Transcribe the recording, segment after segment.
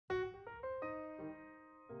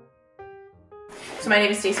So my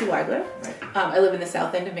name is Stacey Weigler. I live in the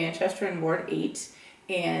south end of Manchester in Ward 8,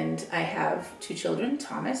 and I have two children,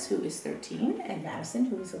 Thomas, who is 13, and Madison,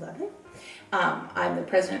 who is 11. I'm the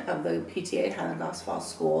president of the PTA at Highland Goss Falls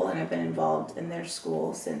School, and I've been involved in their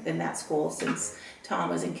school, since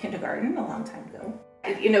Tom was in kindergarten a long time ago.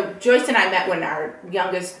 You know, Joyce and I met when our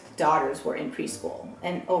youngest daughters were in preschool,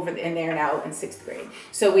 and they're now in 6th grade.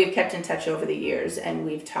 So we've kept in touch over the years, and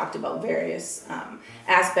we've talked about various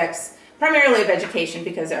aspects, primarily of education,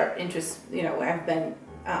 because our interests, you know, have been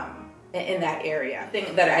in that area. The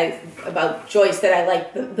thing about Joyce that I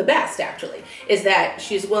like the best, actually, is that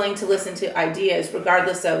she's willing to listen to ideas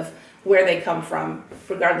regardless of where they come from,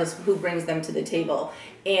 regardless of who brings them to the table,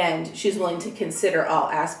 and she's willing to consider all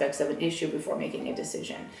aspects of an issue before making a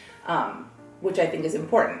decision, which I think is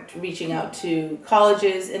important. Reaching out to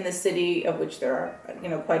colleges in the city, of which there are, you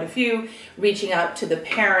know, quite a few, reaching out to the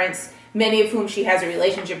parents, many of whom she has a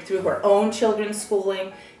relationship through her own children's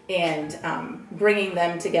schooling, and bringing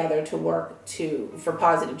them together to work for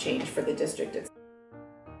positive change for the district.